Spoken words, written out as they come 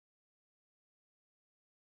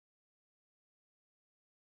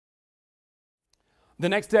The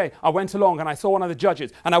next day, I went along and I saw one of the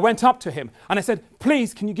judges, and I went up to him and I said,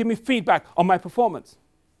 please, can you give me feedback on my performance?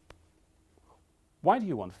 Why do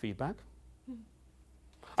you want feedback?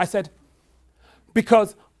 I said,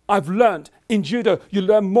 because I've learned in judo, you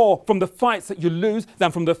learn more from the fights that you lose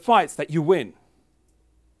than from the fights that you win.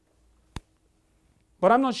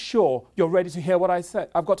 But I'm not sure you're ready to hear what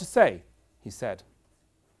I've got to say, he said.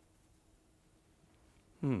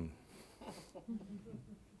 And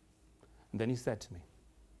then he said to me,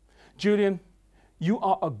 Julian, you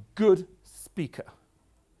are a good speaker,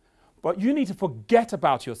 but you need to forget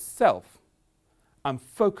about yourself and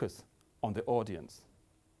focus on the audience.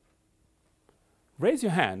 Raise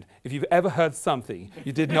your hand if you've ever heard something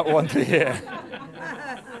you did not want to hear.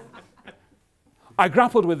 I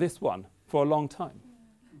grappled with this one for a long time.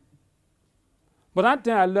 But that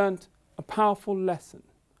day I learned a powerful lesson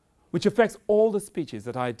which affects all the speeches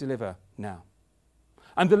that I deliver now.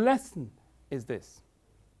 And the lesson is this.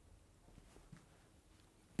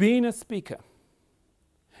 Being a speaker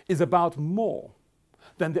is about more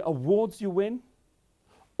than the awards you win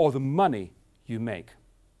or the money you make.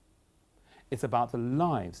 It's about the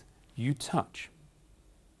lives you touch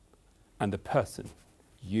and the person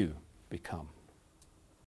you become.